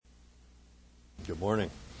Good morning.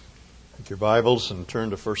 Take your Bibles and turn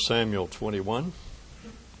to 1 Samuel 21.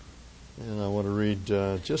 And I want to read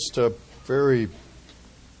just a very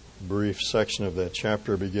brief section of that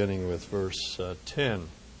chapter, beginning with verse 10.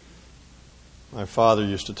 My father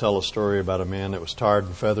used to tell a story about a man that was tarred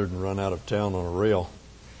and feathered and run out of town on a rail.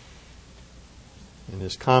 And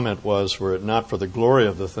his comment was, were it not for the glory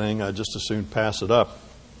of the thing, I'd just as soon pass it up.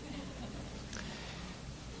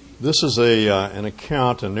 This is an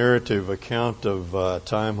account, a narrative account of a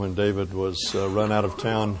time when David was run out of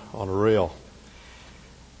town on a rail.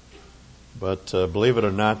 But believe it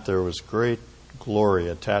or not, there was great glory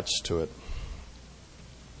attached to it.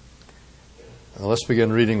 Now, let's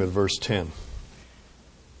begin reading with verse 10.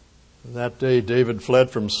 That day David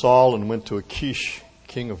fled from Saul and went to Achish,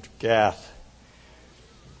 king of Gath.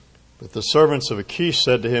 But the servants of Achish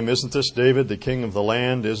said to him, "Isn't this David, the king of the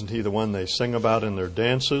land? Isn't he the one they sing about in their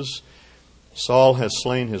dances? Saul has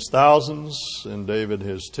slain his thousands, and David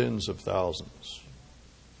his tens of thousands."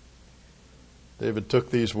 David took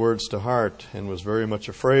these words to heart and was very much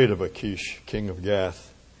afraid of Achish, king of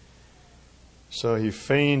Gath. So he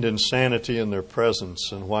feigned insanity in their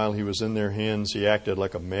presence, and while he was in their hands, he acted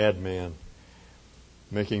like a madman,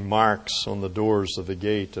 making marks on the doors of the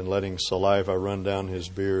gate and letting saliva run down his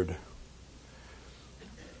beard.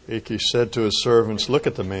 Achish said to his servants, "Look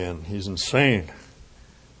at the man. He's insane.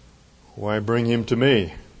 Why bring him to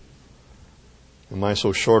me? Am I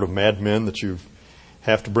so short of madmen that you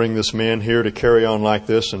have to bring this man here to carry on like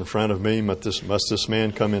this in front of me? Must this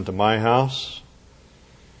man come into my house?"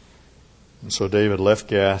 And so David left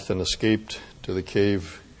Gath and escaped to the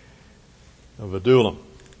cave of Adullam.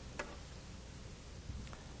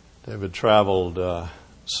 David traveled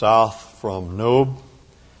south from Nob,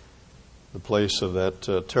 the place of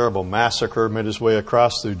that terrible massacre, made his way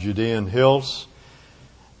across the Judean hills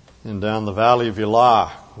and down the valley of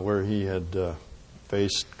Elah, where he had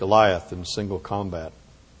faced Goliath in single combat.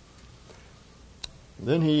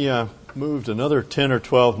 Then he moved another 10 or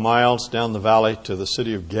 12 miles down the valley to the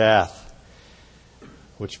city of Gath,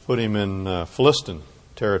 which put him in Philistine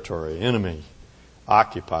territory,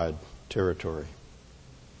 enemy-occupied territory.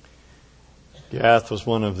 Gath was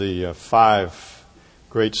one of the 5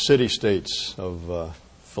 great city-states of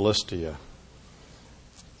Philistia.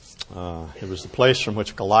 It was the place from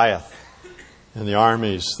which Goliath and the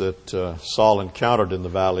armies that Saul encountered in the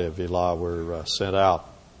valley of Elah were sent out.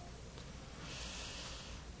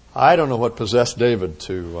 I don't know what possessed David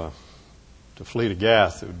to flee to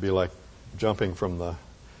Gath. It would be like jumping from the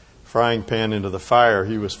frying pan into the fire.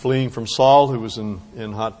 He was fleeing from Saul, who was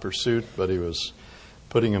in hot pursuit, but he was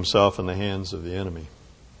putting himself in the hands of the enemy.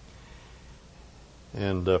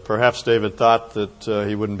 And perhaps David thought that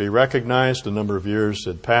he wouldn't be recognized. A number of years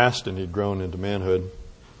had passed and he'd grown into manhood.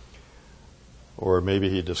 Or maybe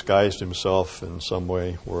he disguised himself in some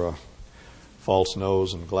way, wore a false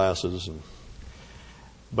nose and glasses.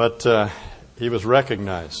 But he was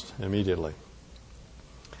recognized immediately.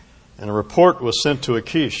 And a report was sent to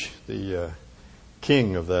Achish, the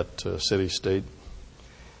king of that city-state.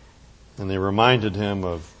 And they reminded him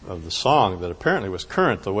of the song that apparently was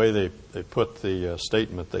current. The way they put the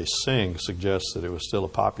statement they sing suggests that it was still a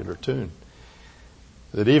popular tune.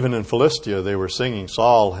 That even in Philistia they were singing,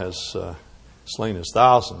 "Saul has slain his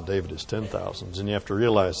 1,000, David his 10,000s." And you have to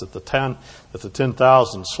realize that the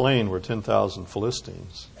 10,000 slain were 10,000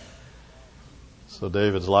 Philistines. So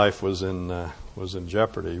David's life was in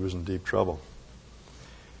jeopardy. He was in deep trouble.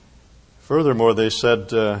 Furthermore, they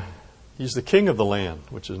said, he's the king of the land,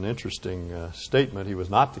 which is an interesting statement. He was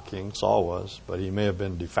not the king, Saul was, but he may have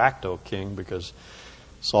been de facto king because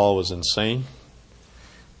Saul was insane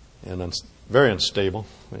and very unstable,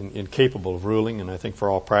 incapable of ruling. And I think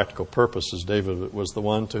for all practical purposes, David was the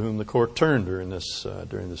one to whom the court turned during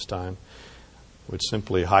this time, which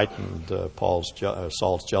simply heightened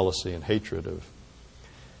Saul's jealousy and hatred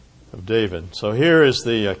of David. So here is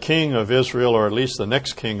the king of Israel, or at least the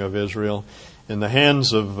next king of Israel, in the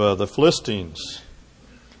hands of the Philistines.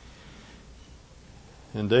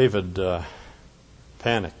 And David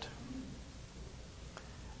panicked.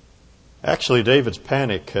 Actually, David's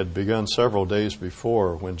panic had begun several days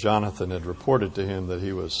before, when Jonathan had reported to him that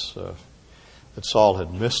that Saul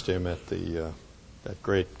had missed him at that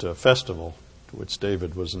great festival to which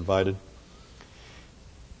David was invited.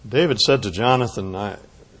 David said to Jonathan, I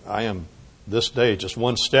am this day just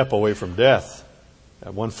one step away from death.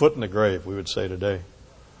 At 1 foot in the grave, we would say today.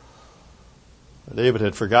 David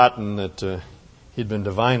had forgotten that he'd been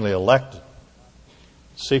divinely elected,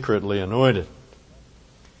 secretly anointed,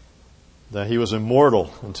 that he was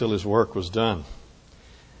immortal until his work was done,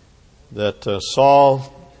 that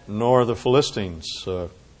Saul nor the Philistines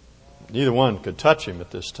neither one could touch him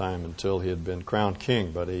at this time until he had been crowned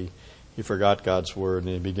king. But he forgot God's word,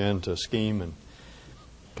 and he began to scheme and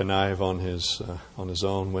connive on his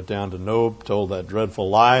own. Went down to Nob, told that dreadful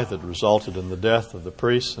lie that resulted in the death of the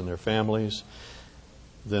priests and their families.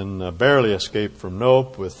 Then barely escaped from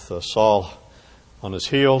Nob with Saul on his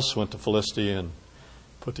heels. Went to Philistia and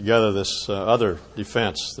put together this other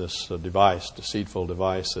defense, this deceitful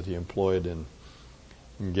device that he employed in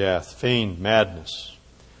Gath. Feigned madness.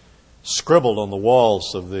 Scribbled on the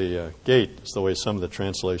walls of the gate, is the way some of the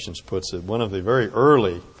translations puts it. One of the very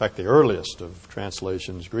early, in fact the earliest of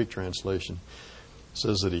translations, Greek translation,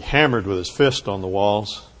 says that he hammered with his fist on the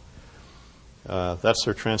walls. That's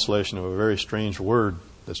their translation of a very strange word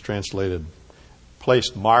that's translated,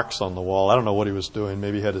 placed marks on the wall. I don't know what he was doing.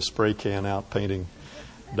 Maybe he had his spray can out painting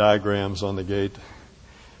diagrams on the gate,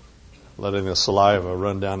 letting the saliva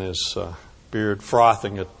run down his beard,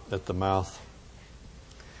 frothing at the mouth,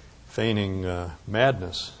 feigning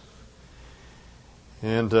madness.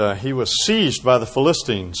 And he was seized by the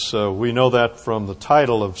Philistines. We know that from the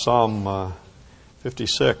title of Psalm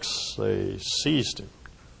 56. They seized him,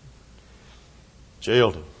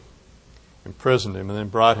 jailed him, imprisoned him, and then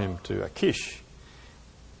brought him to Achish,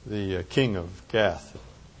 the king of Gath.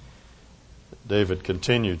 David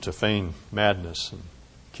continued to feign madness, and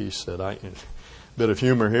Achish said, "A bit of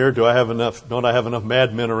humor here. Don't I have enough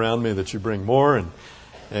madmen around me that you bring more?"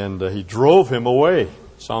 And he drove him away.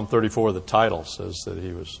 Psalm 34, the title, says that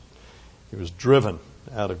he was driven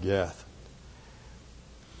out of Gath.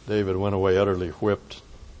 David went away utterly whipped,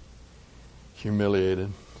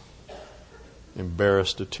 humiliated,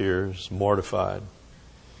 embarrassed to tears, mortified,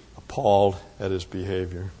 appalled at his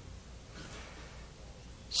behavior.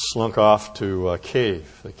 Slunk off to a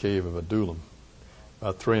cave, the cave of Adullam,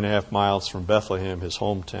 about 3.5 miles from Bethlehem, his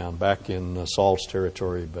hometown, back in Saul's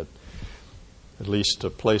territory, but at least a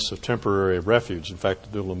place of temporary refuge. In fact,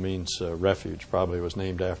 Adullam means refuge. Probably was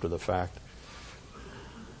named after the fact.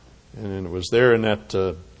 And it was there in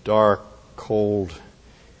that dark, cold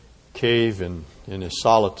cave in his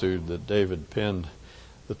solitude that David penned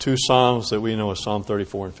the two Psalms that we know as Psalm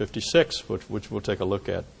 34 and 56, which we'll take a look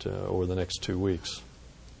at over the next 2 weeks.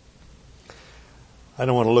 I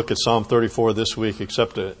don't want to look at Psalm 34 this week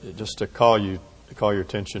except just to call your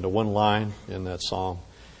attention to one line in that psalm.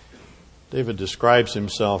 David describes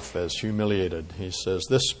himself as humiliated. He says,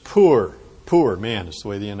 "This poor man," is the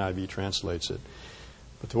way the NIV translates it.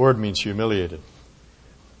 But the word means humiliated.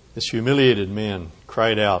 This humiliated man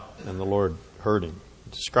cried out, and the Lord heard him.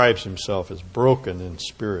 He describes himself as broken in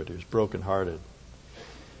spirit. He was brokenhearted.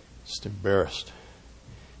 Just embarrassed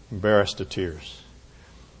to tears.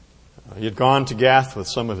 He had gone to Gath with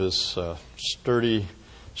some of his sturdy,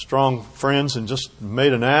 strong friends and just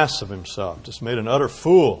made an ass of himself, just made an utter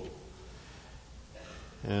fool.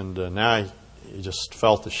 And now he just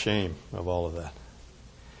felt the shame of all of that.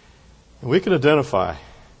 And we can identify.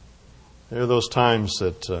 There are those times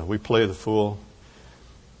that we play the fool.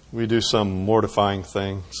 We do some mortifying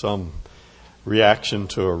thing, some reaction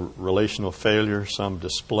to a relational failure, some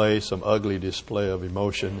ugly display of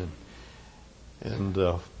emotion.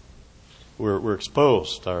 And we're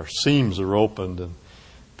exposed. Our seams are opened, and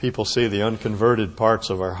people see the unconverted parts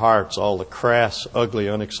of our hearts, all the crass, ugly,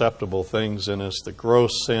 unacceptable things in us, the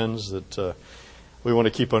gross sins that we want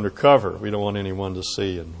to keep under cover. We don't want anyone to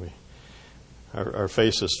see, and our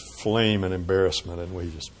faces flame in embarrassment, and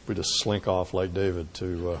we just slink off like David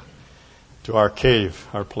to our cave,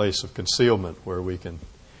 our place of concealment, where we can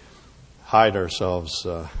hide ourselves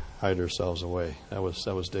away. That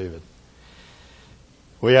was David.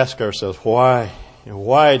 We ask ourselves, why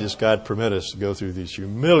does God permit us to go through these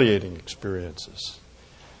humiliating experiences?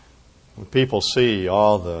 When people see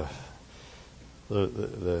all the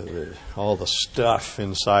stuff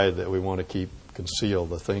inside that we want to keep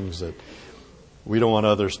concealed, the things that we don't want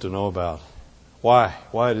others to know about, why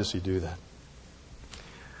does He do that?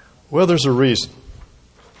 Well, there's a reason.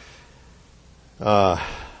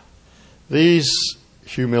 These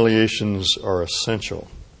humiliations are essential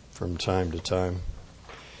from time to time,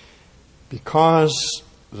 because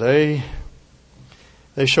they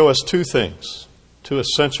show us two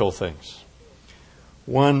essential things.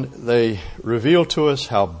 One, they reveal to us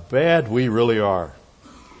how bad we really are.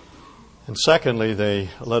 And secondly, they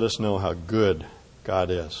let us know how good God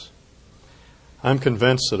is. I'm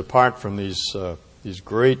convinced that apart from these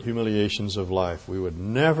great humiliations of life, we would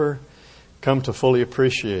never come to fully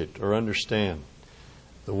appreciate or understand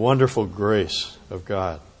the wonderful grace of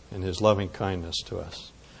God and His loving kindness to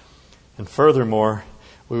us. And furthermore,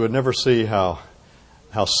 we would never see how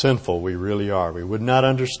sinful we really are. We would not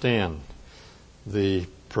understand the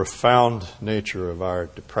profound nature of our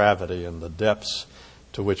depravity and the depths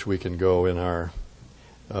to which we can go in our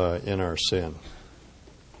sin.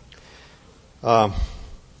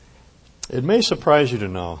 It may surprise you to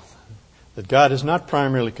know that God is not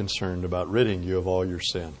primarily concerned about ridding you of all your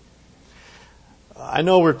sin. I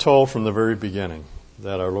know we're told from the very beginning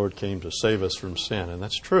that our Lord came to save us from sin, and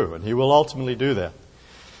that's true, and He will ultimately do that.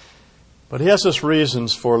 But He has His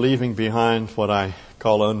reasons for leaving behind what I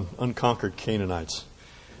call unconquered Canaanites,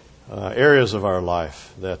 areas of our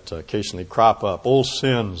life that occasionally crop up, old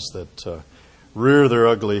sins that rear their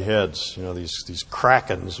ugly heads, these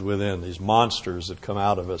krakens within, these monsters that come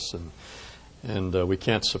out of us and we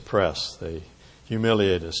can't suppress. They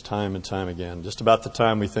humiliate us time and time again. Just about the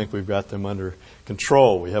time we think we've got them under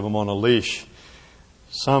control, we have them on a leash,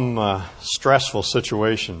 some stressful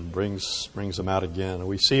situation brings them out again, and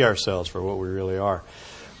we see ourselves for what we really are.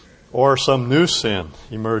 Or some new sin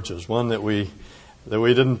emerges, one that we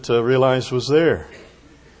didn't realize was there.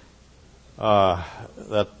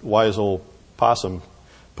 That wise old possum,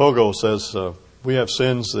 Pogo, says we have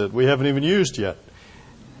sins that we haven't even used yet.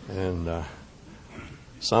 And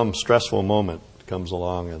some stressful moment comes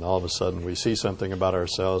along, and all of a sudden we see something about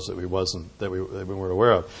ourselves that we weren't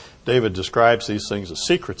aware of. David describes these things as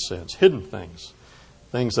secret sins, hidden things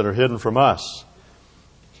that are hidden from us,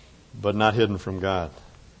 but not hidden from God.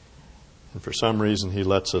 And for some reason, He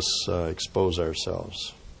lets us expose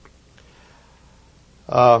ourselves.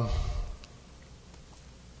 Our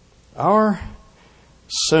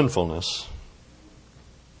sinfulness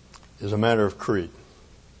is a matter of creed.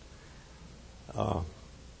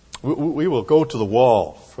 We will go to the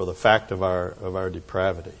wall for the fact of our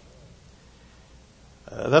depravity.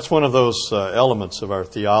 That's one of those elements of our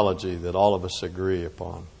theology that all of us agree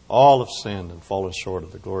upon. All have sinned and fallen short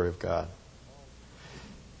of the glory of God.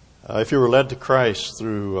 If you were led to Christ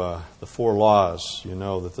through the 4 laws, you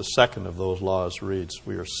know that the second of those laws reads,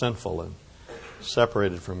 we are sinful and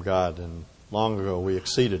separated from God. And long ago we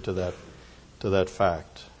acceded to that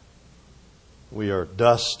fact. We are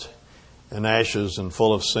dust and ashes and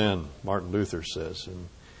full of sin, Martin Luther says.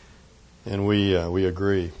 And we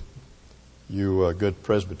agree. You good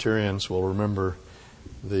Presbyterians will remember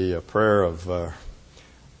the prayer of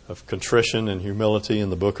contrition and humility in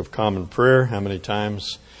the Book of Common Prayer. How many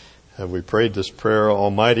times have we prayed this prayer?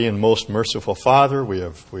 Almighty and most merciful Father, we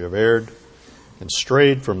have erred and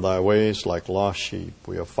strayed from Thy ways like lost sheep.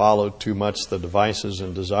 We have followed too much the devices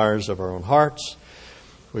and desires of our own hearts.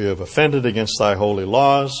 We have offended against Thy holy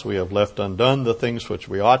laws. We have left undone the things which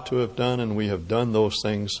we ought to have done, and we have done those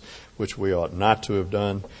things which we ought not to have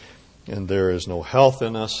done. And there is no health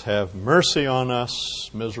in us. Have mercy on us,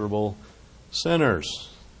 miserable sinners.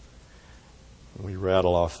 We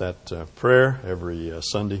rattle off that prayer every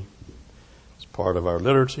Sunday. It's part of our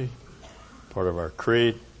liturgy, part of our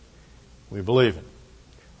creed. We believe it.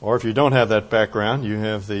 Or if you don't have that background, you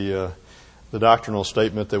have the doctrinal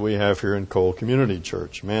statement that we have here in Cole Community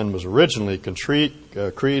Church. Man was originally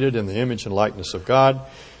created in the image and likeness of God.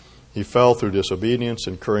 He fell through disobedience,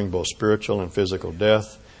 incurring both spiritual and physical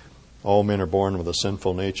death. All men are born with a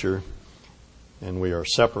sinful nature, and we are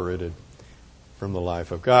separated from the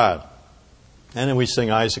life of God. And then we sing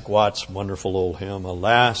Isaac Watts' wonderful old hymn,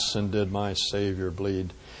 Alas, and did my Savior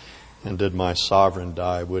bleed, and did my Sovereign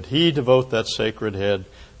die? Would He devote that sacred head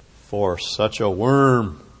for such a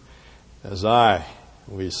worm as I?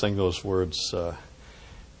 We sing those words, but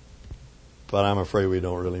I'm afraid we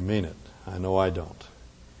don't really mean it. I know I don't.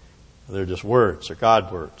 They're just words. They're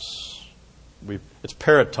God words. It's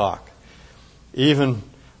parrot talk. Even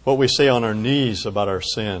what we say on our knees about our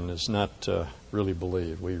sin is not really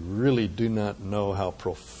believed. We really do not know how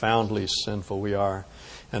profoundly sinful we are,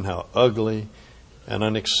 and how ugly and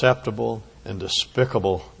unacceptable and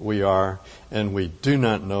despicable we are, and we do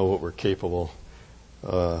not know what we're capable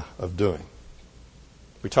of doing.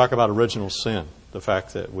 We talk about original sin, the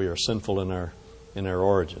fact that we are sinful in our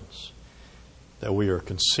origins, that we are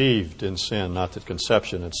conceived in sin, not that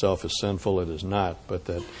conception itself is sinful, it is not, but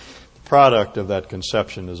that the product of that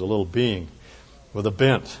conception is a little being with a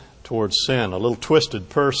bent towards sin, a little twisted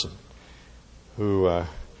person who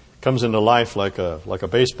comes into life like a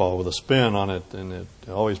baseball with a spin on it, and it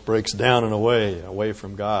always breaks down and away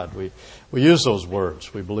from God. We use those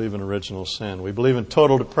words. We believe in original sin. We believe in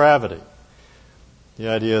total depravity. The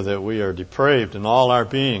idea that we are depraved in all our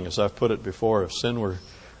being, as I've put it before. If sin were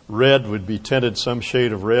red, we'd be tinted some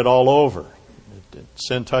shade of red all over.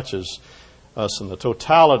 Sin touches us in the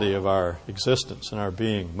totality of our existence and our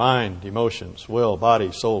being, mind, emotions, will,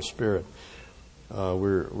 body, soul, spirit.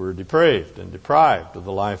 We're depraved and deprived of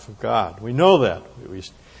the life of God. We know that. We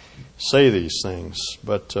say these things,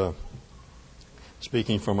 but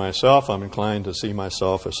Speaking for myself, I'm inclined to see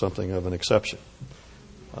myself as something of an exception,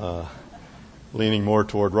 leaning more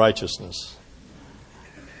toward righteousness.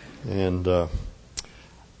 And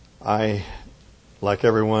I, like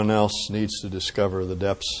everyone else, needs to discover the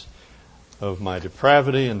depths of my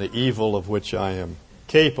depravity and the evil of which I am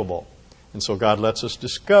capable. And so God lets us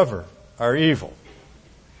discover our evil.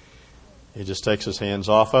 He just takes His hands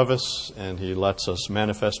off of us and He lets us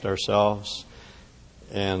manifest ourselves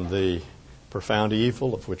and the profound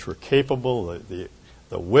evil of which we're capable, the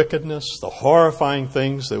wickedness, the horrifying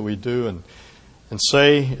things that we do and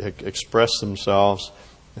say express themselves.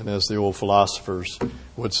 And as the old philosophers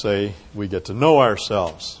would say, we get to know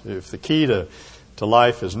ourselves. If the key to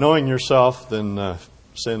life is knowing yourself, then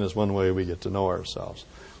sin is one way we get to know ourselves.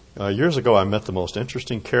 Years ago, I met the most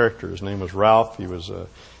interesting character. His name was Ralph. He was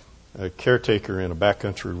a caretaker in a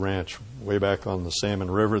backcountry ranch way back on the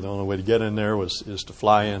Salmon River. The only way to get in there is to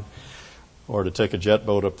fly in or to take a jet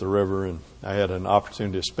boat up the river. And I had an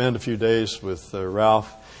opportunity to spend a few days with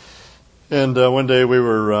Ralph. And one day we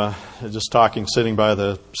were just talking, sitting by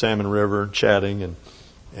the Salmon River, chatting,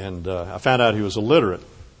 and I found out he was illiterate.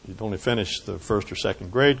 He'd only finished the first or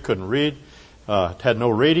second grade, couldn't read, had no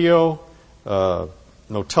radio,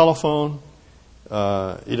 no telephone.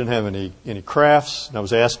 He didn't have any crafts. And I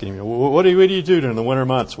was asking him, what do you do during the winter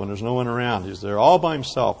months when there's no one around? He's there all by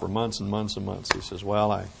himself for months and months and months. He says,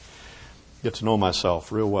 well, I get to know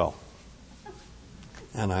myself real well.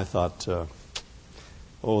 And I thought,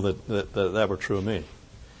 that were true of me.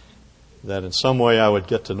 That in some way I would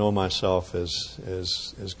get to know myself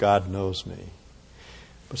as God knows me.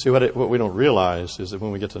 But see, what we don't realize is that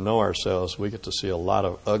when we get to know ourselves, we get to see a lot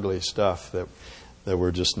of ugly stuff that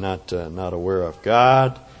we're just not aware of.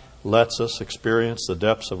 God lets us experience the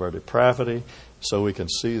depths of our depravity so we can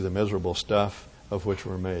see the miserable stuff of which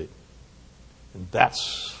we're made. And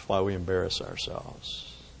that's why we embarrass ourselves.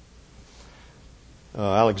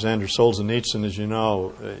 Alexander Solzhenitsyn, as you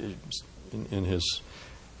know, in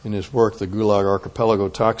his work, The Gulag Archipelago,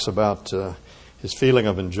 talks about his feeling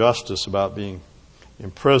of injustice about being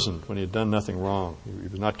imprisoned when he had done nothing wrong. He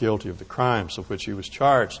was not guilty of the crimes of which he was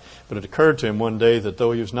charged. But it occurred to him one day that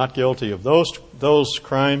though he was not guilty of those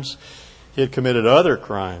crimes, he had committed other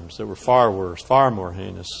crimes that were far worse, far more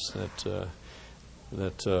heinous,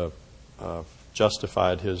 that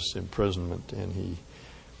justified his imprisonment. And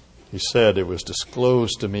he said, it was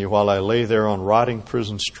disclosed to me while I lay there on rotting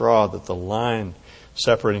prison straw that the line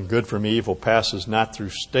separating good from evil passes not through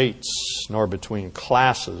states, nor between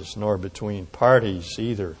classes, nor between parties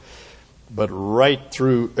either, but right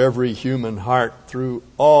through every human heart, through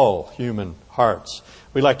all human hearts.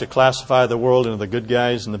 We like to classify the world into the good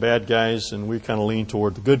guys and the bad guys, and we kind of lean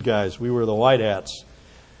toward the good guys. We were the white hats.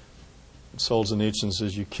 Solzhenitsyn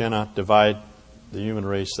says you cannot divide the human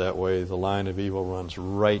race that way. The line of evil runs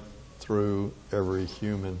right through every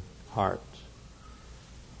human heart.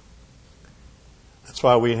 That's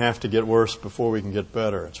why we have to get worse before we can get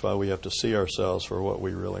better. It's why we have to see ourselves for what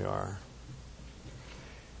we really are.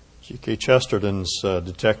 G.K. Chesterton's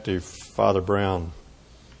detective, Father Brown,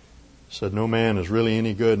 said, no man is really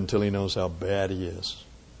any good until he knows how bad he is.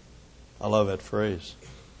 I love that phrase.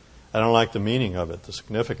 I don't like the meaning of it, the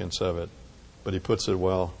significance of it, but he puts it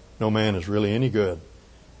well. No man is really any good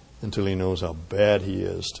until he knows how bad he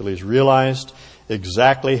is, till he's realized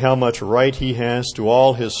exactly how much right he has to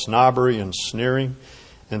all his snobbery and sneering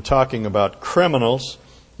and talking about criminals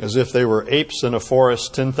as if they were apes in a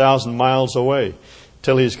forest 10,000 miles away,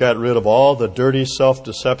 till he's got rid of all the dirty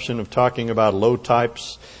self-deception of talking about low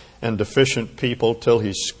types and deficient people, till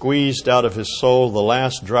he's squeezed out of his soul the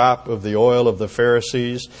last drop of the oil of the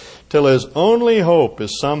Pharisees, till his only hope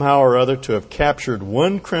is somehow or other to have captured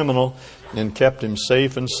one criminal and kept him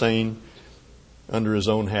safe and sane under his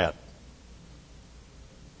own hat.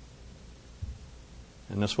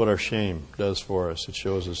 And that's what our shame does for us. It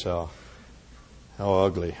shows us how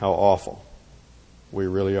ugly, how awful we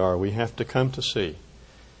really are. We have to come to see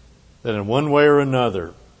that in one way or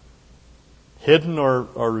another, hidden or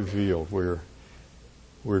revealed, we're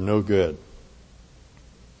no good.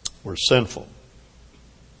 We're sinful.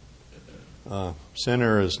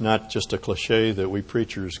 Sinner is not just a cliche that we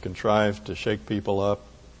preachers contrive to shake people up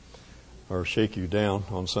or shake you down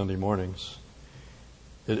on Sunday mornings.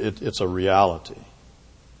 It's a reality.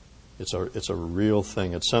 It's a real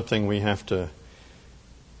thing. It's something we have to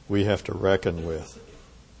reckon with.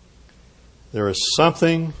 There is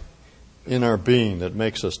something in our being that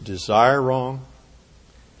makes us desire wrong,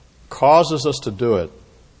 causes us to do it,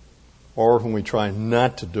 or when we try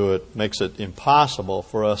not to do it, makes it impossible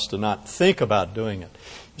for us to not think about doing it.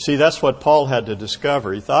 You see, that's what Paul had to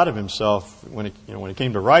discover. He thought of himself when it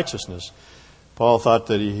came to righteousness. Paul thought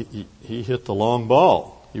that he hit the long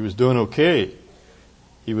ball. He was doing okay.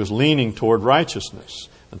 He was leaning toward righteousness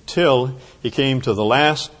until he came to the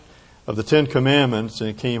last of the 10 Commandments, and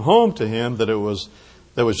it came home to him that it was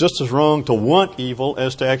just as wrong to want evil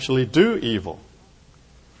as to actually do evil.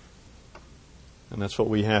 And that's what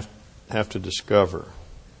we have to discover.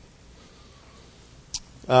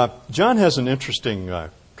 John has an interesting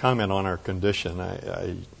comment on our condition.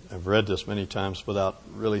 I've read this many times without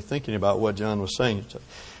really thinking about what John was saying,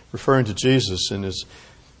 referring to Jesus and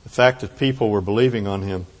the fact that people were believing on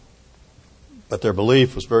Him, but their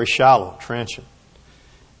belief was very shallow, transient.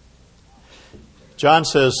 John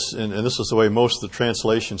says, and this is the way most of the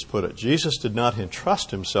translations put it, Jesus did not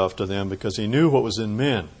entrust Himself to them because He knew what was in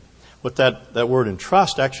men. What that word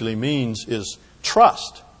entrust actually means is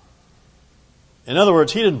trust. In other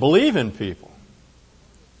words, He didn't believe in people.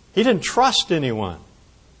 He didn't trust anyone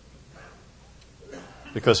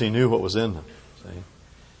because He knew what was in them. See?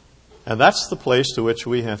 And that's the place to which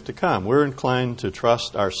we have to come. We're inclined to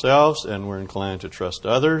trust ourselves and we're inclined to trust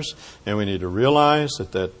others, and we need to realize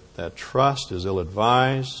that trust is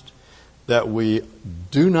ill-advised, that we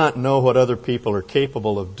do not know what other people are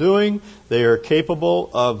capable of doing. They are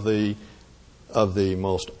capable of the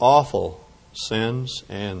most awful sins,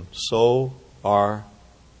 and so are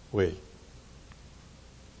we.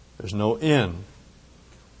 There's no end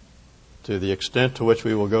to the extent to which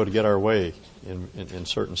we will go to get our way in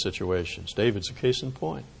certain situations. David's a case in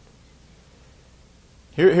point.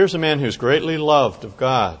 Here's a man who's greatly loved of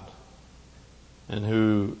God and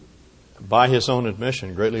who, by his own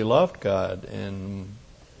admission, greatly loved God. And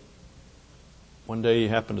one day he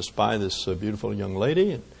happened to spy this beautiful young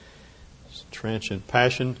lady, and this transient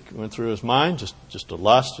passion went through his mind, just a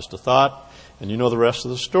lust, just a thought. And you know the rest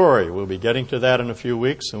of the story. We'll be getting to that in a few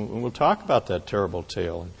weeks, and we'll talk about that terrible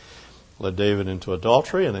tale. And led David into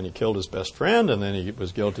adultery, and then he killed his best friend, and then he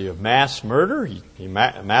was guilty of mass murder. He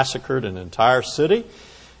massacred an entire city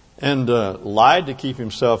and lied to keep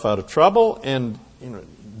himself out of trouble. And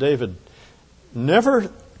David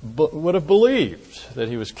never would have believed that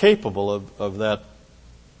he was capable of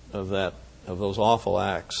those awful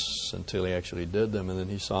acts until he actually did them, and then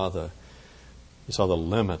he saw the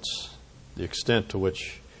limits, the extent to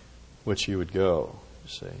which he would go.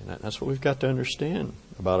 See, and that's what we've got to understand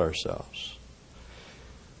about ourselves.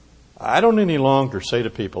 I don't any longer say to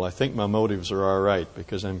people, I think my motives are all right,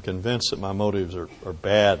 because I'm convinced that my motives are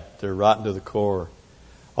bad. They're rotten to the core.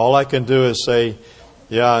 All I can do is say,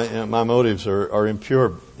 yeah, my motives are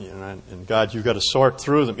impure. And God, you've got to sort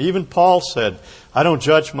through them. Even Paul said, I don't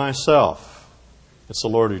judge myself. It's the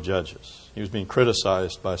Lord who judges. He was being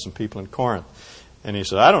criticized by some people in Corinth. And he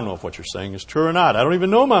said, I don't know if what you're saying is true or not. I don't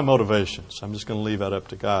even know my motivations. I'm just going to leave that up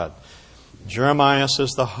to God. Jeremiah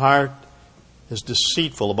says the heart is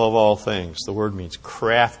deceitful above all things. The word means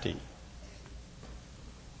crafty.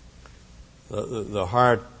 The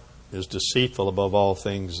heart is deceitful above all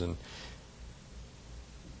things and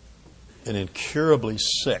incurably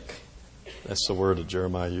sick. That's the word that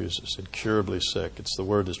Jeremiah uses, incurably sick. It's the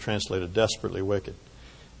word that's translated desperately wicked,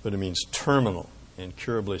 but it means terminal,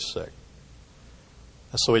 incurably sick.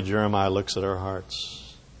 That's the way Jeremiah looks at our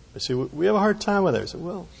hearts. You see, we have a hard time with that. We say,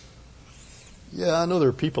 well, yeah, I know there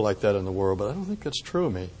are people like that in the world, but I don't think that's true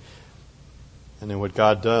of me. And then what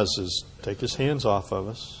God does is take His hands off of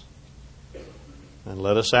us and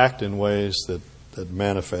let us act in ways that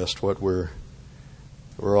manifest what we're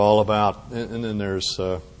all about. And then there's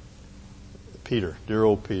Peter, dear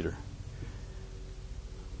old Peter.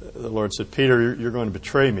 The Lord said, Peter, you're going to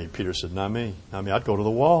betray me. Peter said, not me. Not me. I'd go to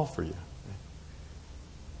the wall for you.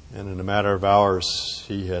 And in a matter of hours,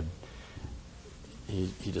 he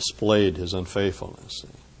displayed his unfaithfulness.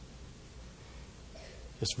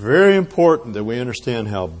 It's very important that we understand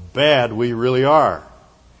how bad we really are.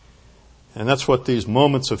 And that's what these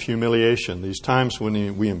moments of humiliation, these times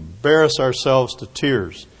when we embarrass ourselves to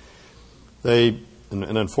tears, and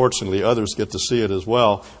unfortunately others get to see it as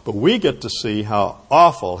well, but we get to see how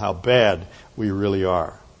awful, how bad we really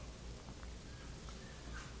are.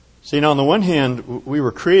 See, now on the one hand, we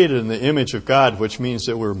were created in the image of God, which means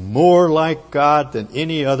that we're more like God than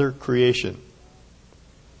any other creation.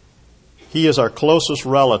 He is our closest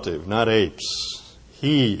relative, not apes.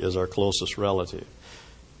 He is our closest relative.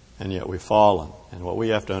 And yet we've fallen. And what we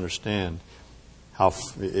have to understand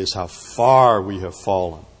is how far we have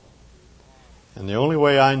fallen. And the only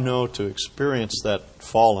way I know to experience that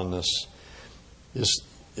fallenness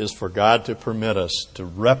is for God to permit us to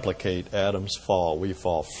replicate Adam's fall. We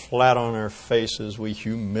fall flat on our faces. We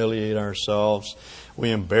humiliate ourselves.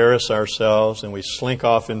 We embarrass ourselves, and we slink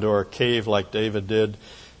off into our cave like David did.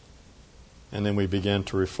 And then we begin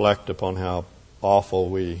to reflect upon how awful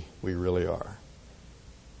we really are.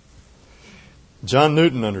 John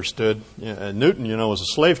Newton understood. Newton, was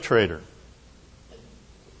a slave trader.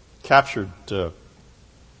 Captured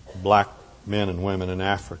black men and women in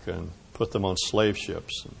Africa and put them on slave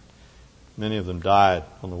ships. And many of them died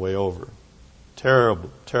on the way over. Terrible,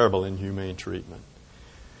 terrible, inhumane treatment.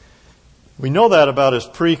 We know that about his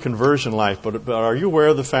pre-conversion life, but are you aware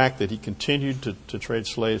of the fact that he continued to trade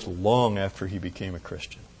slaves long after he became a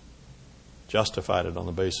Christian? Justified it on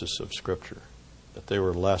the basis of Scripture, that they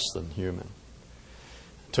were less than human.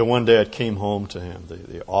 Till one day it came home to him,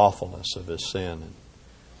 the awfulness of his sin.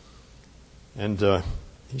 And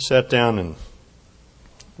he sat down and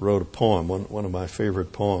wrote a poem, one of my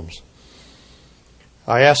favorite poems.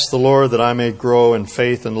 I ask the Lord that I may grow in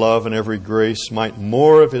faith and love and every grace, might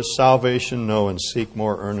more of His salvation know and seek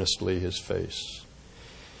more earnestly His face.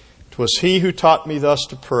 'Twas He who taught me thus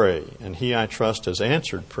to pray, and He, I trust, has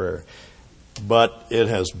answered prayer. But it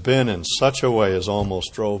has been in such a way as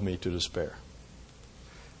almost drove me to despair.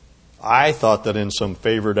 I thought that in some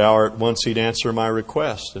favored hour at once He'd answer my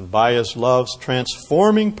request, and by His love's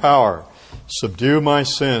transforming power subdue my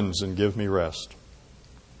sins and give me rest.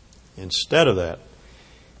 Instead of that,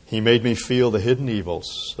 He made me feel the hidden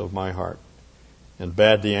evils of my heart and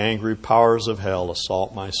bade the angry powers of hell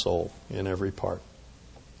assault my soul in every part.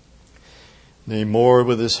 Nay, more,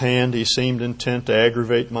 with His hand He seemed intent to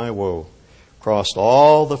aggravate my woe, crossed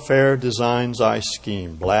all the fair designs I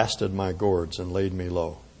schemed, blasted my gourds and laid me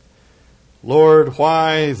low. Lord,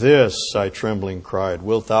 why this, I trembling cried,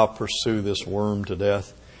 wilt Thou pursue this worm to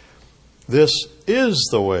death? This is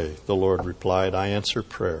the way, the Lord replied, I answer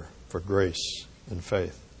prayer for grace and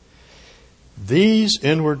faith. These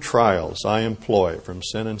inward trials I employ from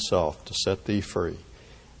sin and self to set Thee free,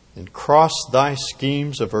 and cross Thy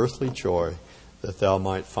schemes of earthly joy, that Thou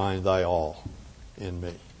might find Thy all in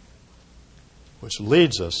me. Which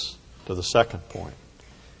leads us to the second point.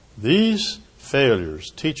 These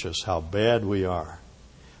failures teach us how bad we are,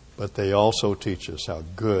 but they also teach us how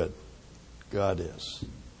good God is.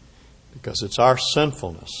 Because it's our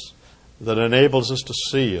sinfulness that enables us to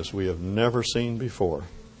see, as we have never seen before,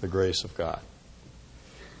 the grace of God.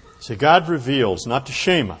 See, God reveals not to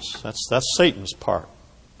shame us. That's Satan's part.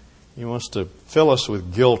 He wants to fill us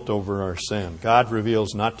with guilt over our sin. God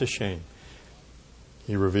reveals not to shame.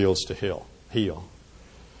 He reveals to heal.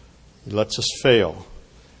 He lets us fail,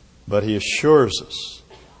 but He assures us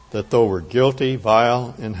that though we're guilty,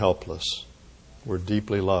 vile, and helpless, we're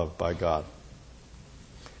deeply loved by God.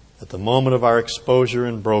 At the moment of our exposure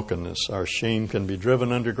and brokenness, our shame can be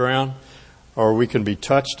driven underground, or we can be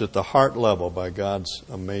touched at the heart level by God's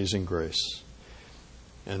amazing grace.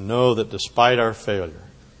 And know that despite our failure,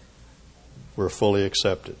 we're fully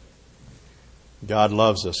accepted. God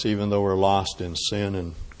loves us even though we're lost in sin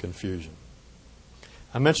and confusion.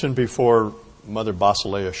 I mentioned before Mother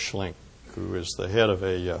Basilea Schlink, who is the head of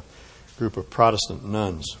a group of Protestant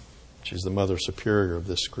nuns. She's the Mother Superior of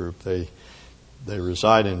this group. They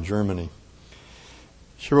reside in Germany.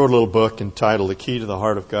 She wrote a little book entitled The Key to the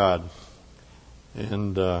Heart of God.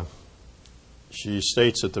 And she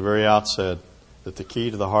states at the very outset that the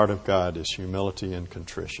key to the heart of God is humility and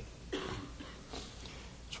contrition.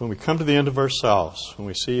 So when we come to the end of ourselves, when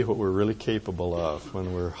we see what we're really capable of,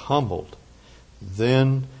 when we're humbled,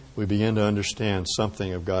 then we begin to understand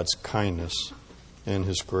something of God's kindness and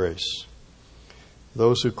His grace.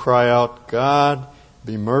 Those who cry out, God,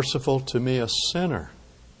 be merciful to me, a sinner.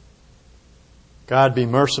 God, be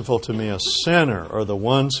merciful to me, a sinner, are the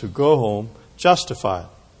ones who go home justified.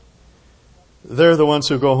 They're the ones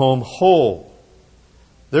who go home whole.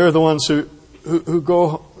 They're the ones who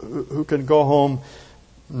can go home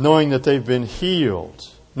knowing that they've been healed,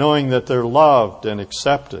 knowing that they're loved and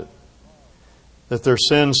accepted, that their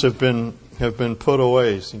sins have been put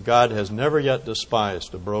away. And God has never yet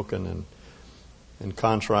despised a broken and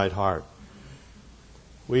contrite heart.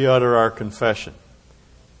 We utter our confession,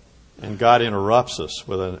 and God interrupts us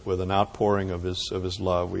with an outpouring of His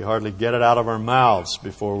love. We hardly get it out of our mouths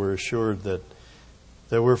before we're assured that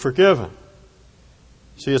we're forgiven.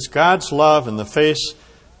 See, it's God's love in the face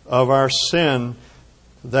of our sin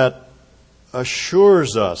that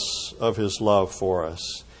assures us of His love for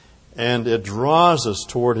us, and it draws us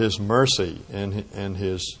toward His mercy and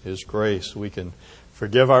His grace. We can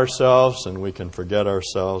forgive ourselves and we can forget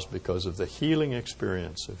ourselves because of the healing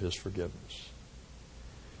experience of His forgiveness.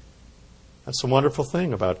 That's the wonderful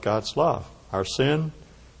thing about God's love. Our sin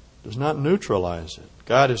does not neutralize it.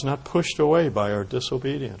 God is not pushed away by our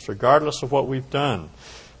disobedience, regardless of what we've done.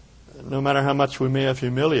 No matter how much we may have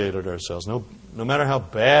humiliated ourselves, no matter how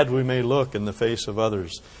bad we may look in the face of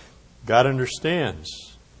others, God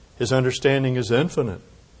understands His understanding is infinite,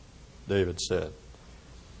 David said.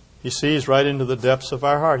 He sees right into the depths of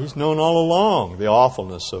our heart. He's known all along the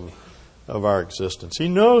awfulness of our existence. He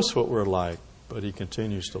knows what we're like, but He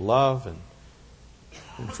continues to love and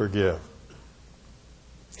forgive.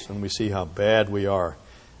 So when we see how bad we are,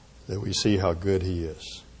 that we see how good He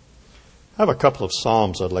is. I have a couple of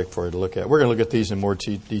Psalms I'd like for you to look at. We're going to look at these in more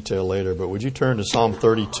detail later, but would you turn to Psalm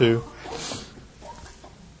 32?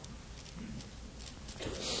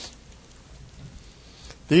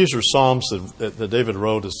 These are Psalms that David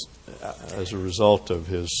wrote as a result of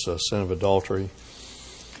his sin of adultery.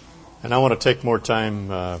 And I want to take more time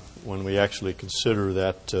when we actually consider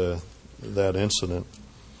that incident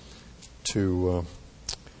to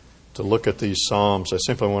look at these Psalms. I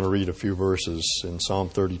simply want to read a few verses in Psalm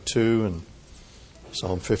 32 and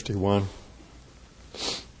Psalm 51.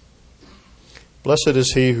 Blessed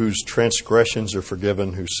is he whose transgressions are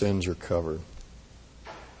forgiven, whose sins are covered.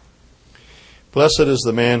 Blessed is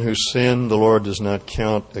the man whose sin the Lord does not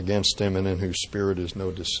count against him, and in whose spirit is no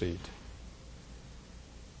deceit.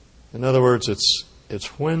 In other words, it's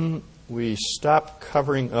when we stop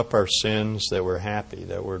covering up our sins that we're happy.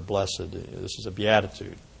 That word blessed, this is a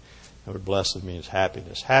beatitude. That word blessed means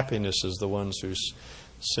happiness. Happiness is the ones whose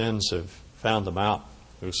sins have found them out,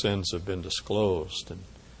 whose sins have been disclosed and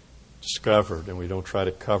discovered, and we don't try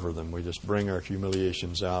to cover them. We just bring our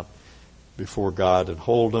humiliations out before God and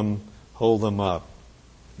hold them up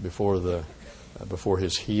before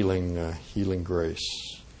His healing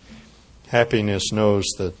grace. Happiness knows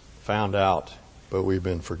that found out, but we've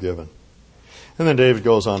been forgiven. And then David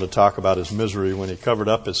goes on to talk about his misery when he covered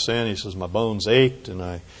up his sin. He says, "My bones ached, and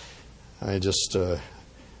I had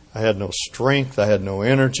no strength, I had no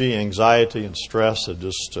energy, anxiety and stress had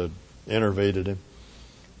just enervated him.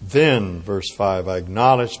 Then, verse 5, I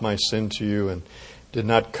acknowledged my sin to you and did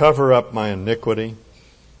not cover up my iniquity.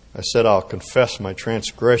 I said, I'll confess my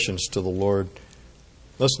transgressions to the Lord."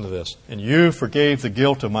 Listen to this. "And you forgave the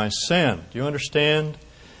guilt of my sin." Do you understand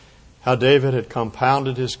how David had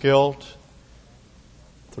compounded his guilt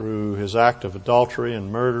through his act of adultery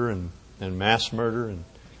and murder and mass murder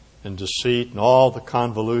and deceit and all the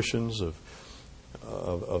convolutions of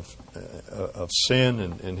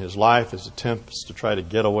sin in his life, his attempts to try to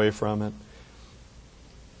get away from it.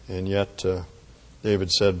 And yet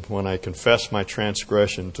David said, when I confess my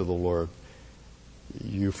transgression to the Lord,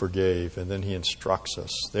 you forgave. And then he instructs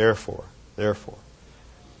us, therefore,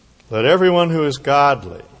 let everyone who is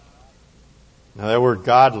godly. Now that word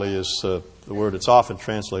godly is the word that's often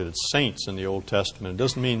translated saints in the Old Testament. It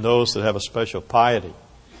doesn't mean those that have a special piety.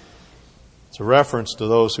 It's a reference to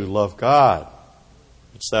those who love God.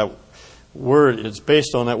 It's that word. It's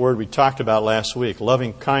based on that word we talked about last week,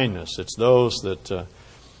 loving kindness. It's those that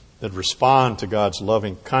respond to God's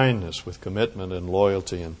loving kindness with commitment and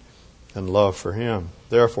loyalty and love for Him.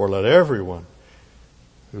 Therefore, let everyone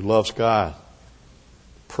who loves God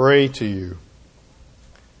pray to you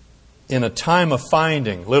in a time of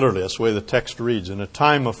finding. Literally, that's the way the text reads, in a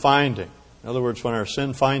time of finding. In other words, when our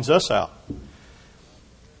sin finds us out.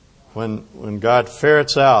 When God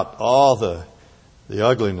ferrets out all the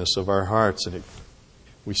ugliness of our hearts and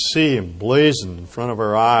we see emblazoned in front of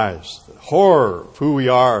our eyes the horror of who we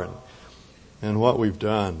are and what we've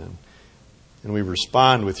done. And we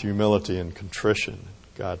respond with humility and contrition.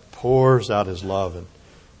 God pours out His love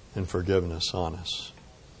and forgiveness on us.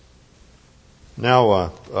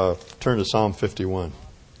 Now turn to Psalm 51.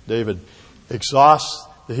 David exhausts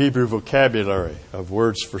the Hebrew vocabulary of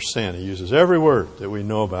words for sin. He uses every word that we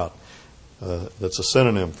know about that's a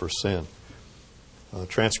synonym for sin.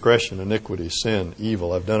 Transgression, iniquity, sin,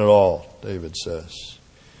 evil. I've done it all, David says.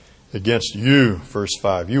 Against you, verse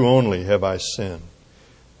 5, you only have I sinned.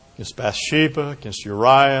 Against Bathsheba, against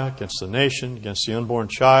Uriah, against the nation, against the unborn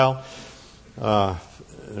child. There are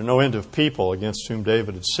no end of people against whom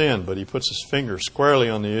David had sinned, but he puts his finger squarely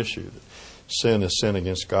on the issue that sin is sin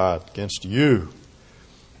against God. Against you.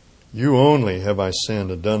 You only have I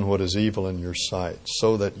sinned and done what is evil in your sight,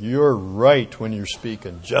 so that you're right when you speak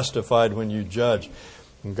and justified when you judge.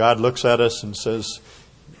 And God looks at us and says,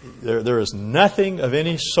 there is nothing of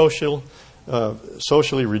any socially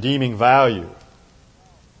redeeming value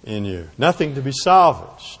in you. Nothing to be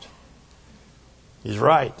salvaged. He's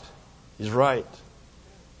right. He's right.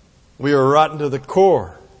 We are rotten to the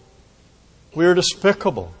core. We are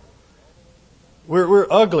despicable. We're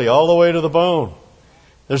ugly all the way to the bone.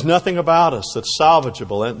 There's nothing about us that's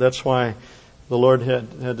salvageable. And that's why the Lord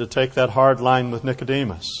had to take that hard line with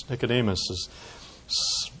Nicodemus. Nicodemus is a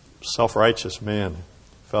self-righteous man.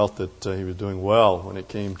 Felt that he was doing well when it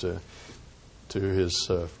came to his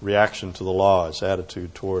reaction to the law, his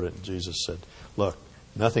attitude toward it. And Jesus said, look,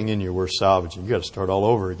 Nothing in you worth salvaging. You've got to start all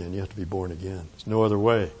over again. You have to be born again. There's no other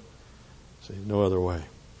way. See, no other way.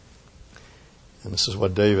 And this is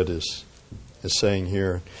what David is saying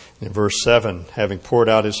here. In verse 7, having poured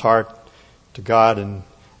out his heart to God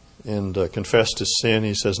and confessed his sin,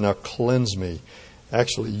 he says, now cleanse me.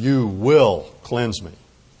 Actually, you will cleanse me.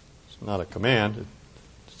 It's not a command.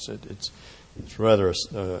 It's rather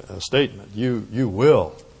a statement. You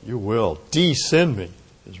will. De-sin me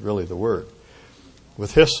is really the word.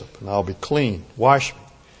 With hyssop, and I'll be clean. Wash me.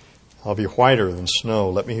 I'll be whiter than snow.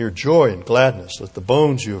 Let me hear joy and gladness. Let the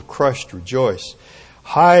bones you have crushed rejoice.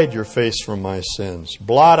 Hide your face from my sins.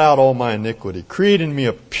 Blot out all my iniquity. Create in me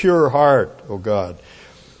a pure heart, O God,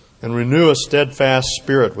 and renew a steadfast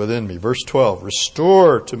spirit within me. Verse 12,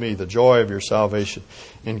 restore to me the joy of your salvation,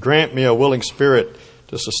 and grant me a willing spirit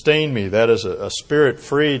to sustain me. That is a spirit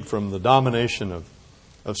freed from the domination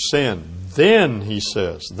of sin. Then, he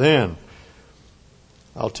says, then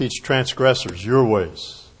I'll teach transgressors your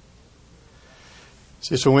ways.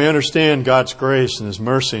 See, so when we understand God's grace and His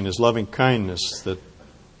mercy and His loving kindness, then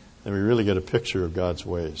we really get a picture of God's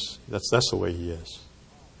ways. That's the way He is.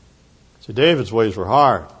 See, David's ways were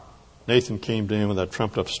hard. Nathan came to him with that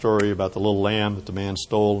trumped up story about the little lamb that the man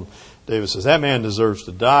stole. David says, that man deserves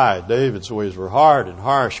to die. David's ways were hard and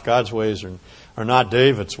harsh. God's ways are not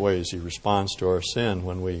David's ways. He responds to our sin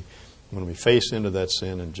when we face into that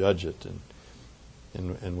sin and judge it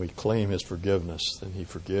and we claim His forgiveness, then He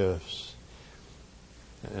forgives.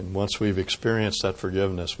 And once we've experienced that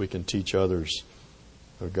forgiveness, we can teach others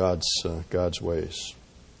of God's ways.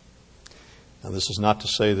 Now, this is not to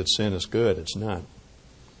say that sin is good. It's not.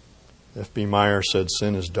 F.B. Meyer said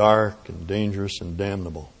sin is dark and dangerous and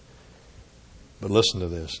damnable. But listen to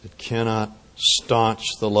this. It cannot staunch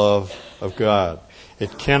the love of God.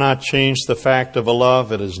 It cannot change the fact of a love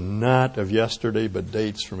that is not of yesterday but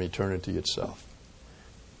dates from eternity itself.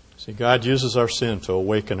 See, God uses our sin to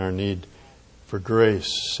awaken our need for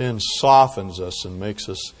grace. Sin softens us and makes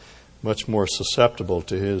us much more susceptible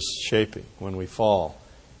to His shaping. When we fall,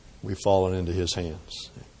 we've fallen into His hands.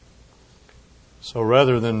 So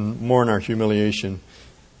rather than mourn our humiliation,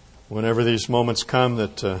 whenever these moments come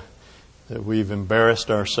that we've embarrassed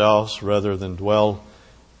ourselves, rather than dwell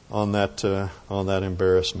on that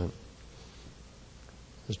embarrassment,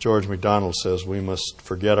 as George MacDonald says, we must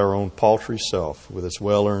forget our own paltry self with its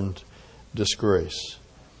well-earned disgrace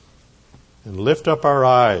and lift up our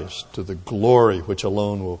eyes to the glory which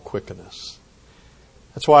alone will quicken us.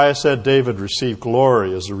 That's why I said David received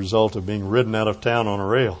glory as a result of being ridden out of town on a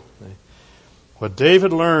rail. What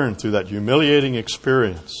David learned through that humiliating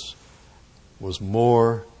experience was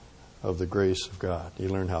more of the grace of God. He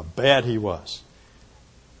learned how bad he was,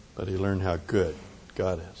 but he learned how good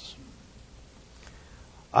God is.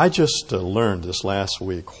 I just learned this last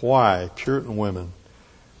week why Puritan women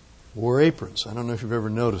wore aprons. I don't know if you've ever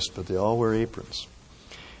noticed, but they all wear aprons.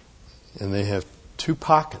 And they have 2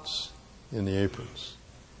 pockets in the aprons.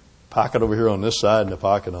 Pocket over here on this side and a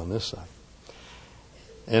pocket on this side.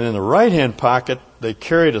 And in the right-hand pocket, they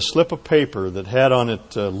carried a slip of paper that had on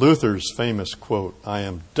it Luther's famous quote, I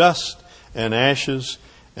am dust and ashes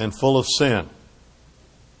and full of sin.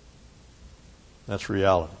 That's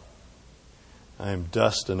reality. I am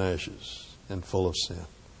dust and ashes and full of sin.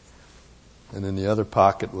 And in the other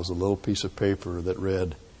pocket was a little piece of paper that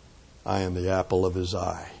read, I am the apple of His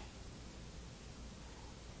eye.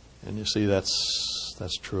 And you see,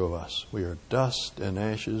 that's true of us. We are dust and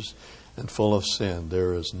ashes and full of sin.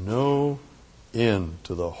 There is no end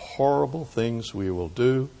to the horrible things we will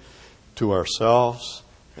do to ourselves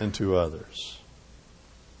and to others.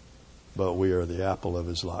 But we are the apple of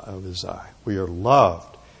His eye. We are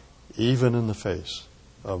loved even in the face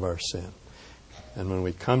of our sin. And when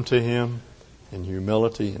we come to Him in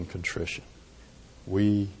humility and contrition,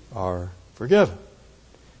 we are forgiven.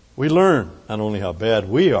 We learn not only how bad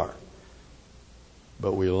we are,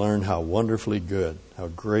 but we learn how wonderfully good, how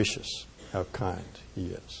gracious, how kind He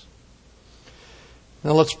is.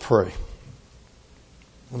 Now let's pray.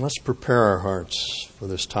 And let's prepare our hearts for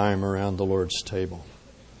this time around the Lord's table.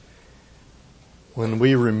 When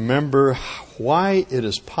we remember why it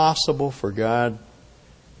is possible for God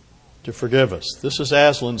to forgive us. This is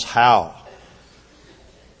Aslan's how.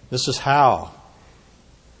 This is how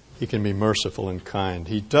He can be merciful and kind.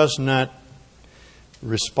 He does not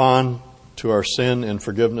respond to our sin and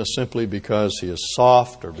forgiveness simply because He is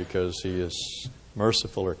soft or because He is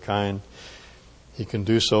merciful or kind. He can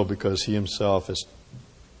do so because He Himself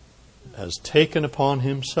has taken upon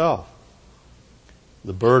Himself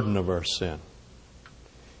the burden of our sin.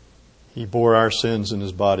 He bore our sins in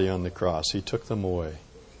His body on the cross. He took them away.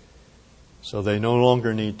 So they no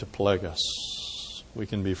longer need to plague us. we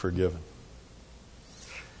can be forgiven.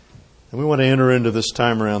 And we want to enter into this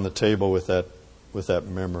time around the table with that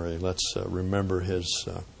memory. Let's remember His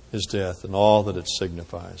death and all that it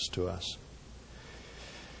signifies to us.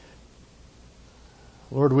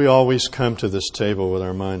 Lord, we always come to this table with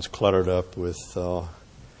our minds cluttered up with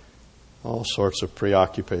all sorts of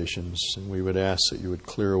preoccupations, and we would ask that you would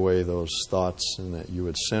clear away those thoughts and that you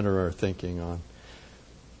would center our thinking on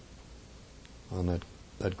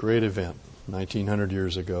that great event 1900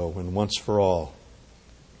 years ago when once for all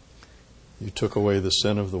you took away the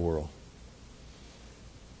sin of the world.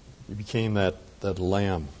 You became that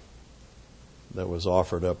lamb that was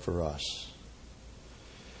offered up for us.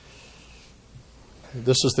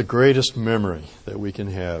 This is the greatest memory that we can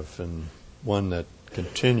have, and one that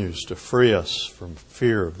continues to free us from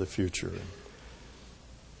fear of the future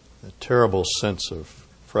and a terrible sense of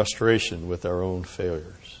frustration with our own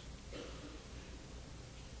failures.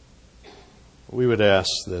 We would ask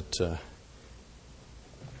that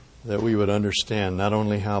we would understand not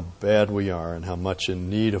only how bad we are and how much in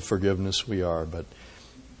need of forgiveness we are, but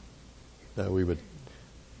that we would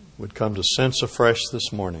come to sense afresh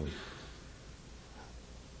this morning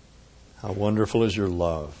how wonderful is your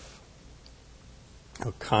love,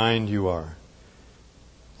 how kind you are,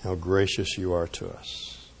 how gracious you are to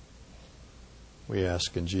us. We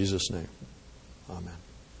ask in Jesus' name. Amen.